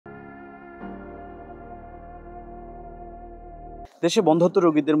দেশে বন্ধ্যত্ব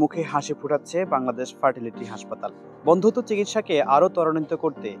রোগীদের মুখে হাসি ফোটাচ্ছে বাংলাদেশ ফার্টিলিটি হাসপাতাল। বন্ধ্যত্ব চিকিৎসাকে আরও ত্বরান্বিত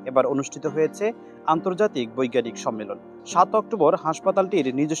করতে এবার অনুষ্ঠিত হয়েছে আন্তর্জাতিক বৈজ্ঞানিক সম্মেলন। ৭ অক্টোবর হাসপাতালটির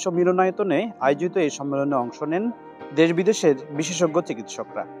নিজস্ব মিলনায়তনে আয়োজিত এই সম্মেলনে অংশ নেন দেশ বিদেশের বিশেষজ্ঞ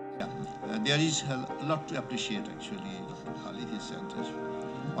চিকিৎসকরা। There is a lot to appreciate actually the Fertility Center.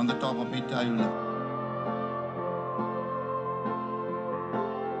 On the top of it, I will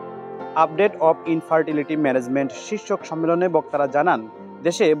update of infertility management শীর্ষক সম্মেলনে বক্তারা জানান,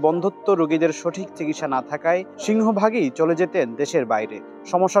 দেশে বন্ধ্যত্ব রোগীদের সঠিক চিকিৎসা না থাকায় সিংহভাগই চলে যেতেন দেশের বাইরে।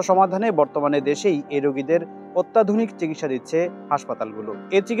 সমস্যা সমাধানে বর্তমানে দেশেই এই রোগীদের অত্যাধুনিক চিকিৎসা দিচ্ছে হাসপাতালগুলো।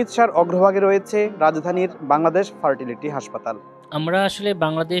 এই চিকিৎসার অগ্রভাগে রয়েছে রাজধানীর বাংলাদেশ ফার্টিলিটি হাসপাতাল। আমরা আসলে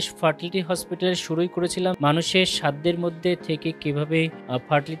বাংলাদেশ ফার্টিলিটি হসপিটাল শুরুই করেছিলাম মানুষের সাধ্যের মধ্যে থেকে কিভাবে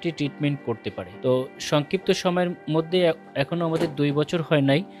ফার্টিলিটি ট্রিটমেন্ট করতে পারে। তো সংক্ষিপ্ত সময়ের মধ্যে এখনো আমাদের 2 বছর হয়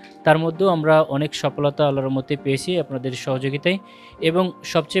নাই, তার মধ্যেও আমরা অনেক সফলতা আল্লাহর মধ্যে পেয়েছি আপনাদের সহযোগিতায়। এবং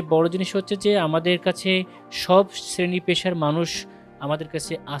সবচেয়ে বড় জিনিস হচ্ছে যে আমাদের কাছে সব শ্রেণী পেশার মানুষ আমাদের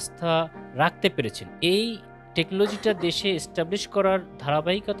কাছে আস্থা রাখতে পেরেছেন। এই টেকনোলজিটা দেশে এস্টাবলিশ করার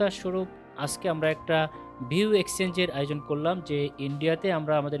ধারাবাহিকতা স্বরূপ আজকে আমরা একটা ভিউ এক্সচেঞ্জের আয়োজন করলাম, যে ইন্ডিয়াতে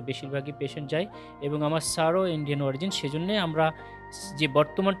আমরা আমাদের বেশিরভাগই পেশেন্ট যাই এবং আমার স্যারও ইন্ডিয়ান অরিজিন। সেজন্যে আমরা যে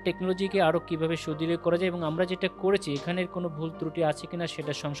বর্তমান টেকনোলজিকে আরও কীভাবে সুদৃঢ় করা যায় এবং আমরা যেটা করেছি এখানের কোনো ভুল ত্রুটি আছে কিনা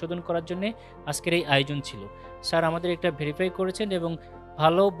সেটা সংশোধন করার জন্যে আজকের এই আয়োজন ছিল। স্যার আমাদের একটা ভেরিফাই করেছেন এবং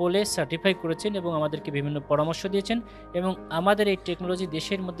ভালো বলে সার্টিফাই করেছেন এবং আমাদেরকে বিভিন্ন পরামর্শ দিয়েছেন এবং আমাদের এই টেকনোলজি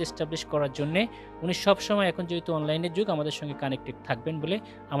দেশের মধ্যে এস্টাবলিশ করার জন্যে উনি সবসময়, এখন যেহেতু অনলাইনের যুগ, আমাদের সঙ্গে কানেক্টেড থাকবেন বলে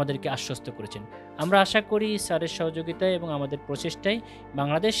আমাদেরকে আশ্বস্ত করেছেন। আমরা আশা করি স্যারের সহযোগিতায় এবং আমাদের প্রচেষ্টায়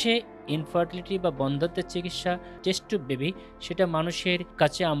বাংলাদেশে ইনফার্টিলিটি বা বন্ধ্যত্বের চিকিৎসা টেস্ট টু বেবি সেটা মানুষের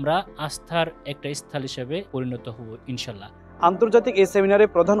কাছে আমরা আস্থার একটা স্থল হিসেবে পরিণত হব ইনশাল্লাহ। আন্তর্জাতিক এই সেমিনারে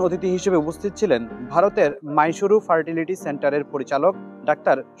প্রধান অতিথি হিসেবে উপস্থিত ছিলেন ভারতের মাইসুরু ফার্টিলিটি সেন্টারের পরিচালক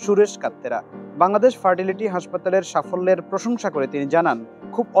ডাক্তার সুরেশ কাত্তেরা। বাংলাদেশ ফার্টিলিটি হাসপাতালের সাফল্যের প্রশংসা করে তিনি জানান,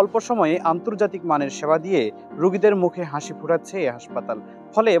 খুব অল্প সময়ে আন্তর্জাতিক মানের সেবা দিয়ে রোগীদের মুখে হাসি ফোটাচ্ছে এই হাসপাতাল।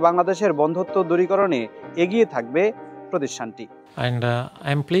 ফলে বাংলাদেশের বন্ধ্যত্ব দূরীকরণে এগিয়ে থাকবে প্রতিষ্ঠানটি। And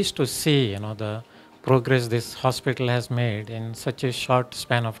I'm pleased to see the progress this hospital has made in such a short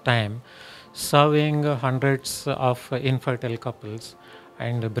span of time, serving hundreds of infertile couples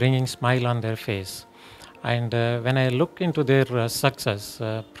and bringing smile on their face. And when I look into their success,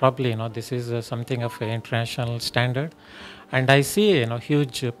 probably this is something of an international standard, and I see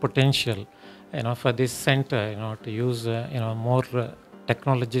huge potential for this center to use more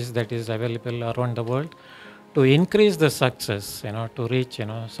technologies that is available around the world to increase the success to reach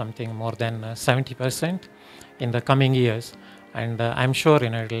something more than 70% in the coming years. And I'm sure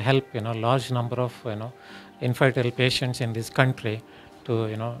it will help large number of infertile patients in this country to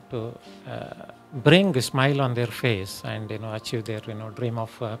bring a smile on their face and achieve their dream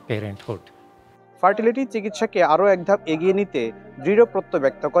of parenthood. Fertility চিকিৎসাকে আরও এক ধাপ এগিয়ে নিতে দৃঢ় প্রত্যয়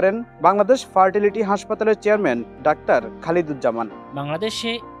ব্যক্ত করেন Bangladesh fertility হাসপাতালের চেয়ারম্যান ডাক্তার খালিদুজ্জামান।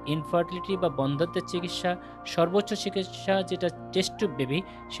 বাংলাদেশে ইনফার্টিলিটি বা বন্ধ্যত্বের চিকিৎসা, সর্বোচ্চ চিকিৎসা যেটা টেস্ট টু বেবি,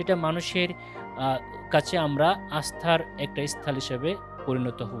 সেটা মানুষের কাছে আমরা আস্থার একটা স্থল হিসেবে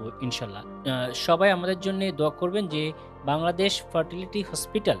পরিণত হব ইনশাল্লাহ। সবাই আমাদের জন্য দোয়া করবেন যে বাংলাদেশ ফার্টিলিটি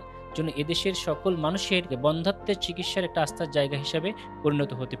হসপিটাল যেন এদেশের সকল মানুষের বন্ধ্যত্বের চিকিৎসার একটা আস্থার জায়গা হিসেবে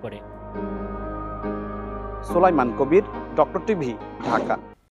পরিণত হতে পারে। সুলাইমান কবির, ডক্টর টিভি, ঢাকা।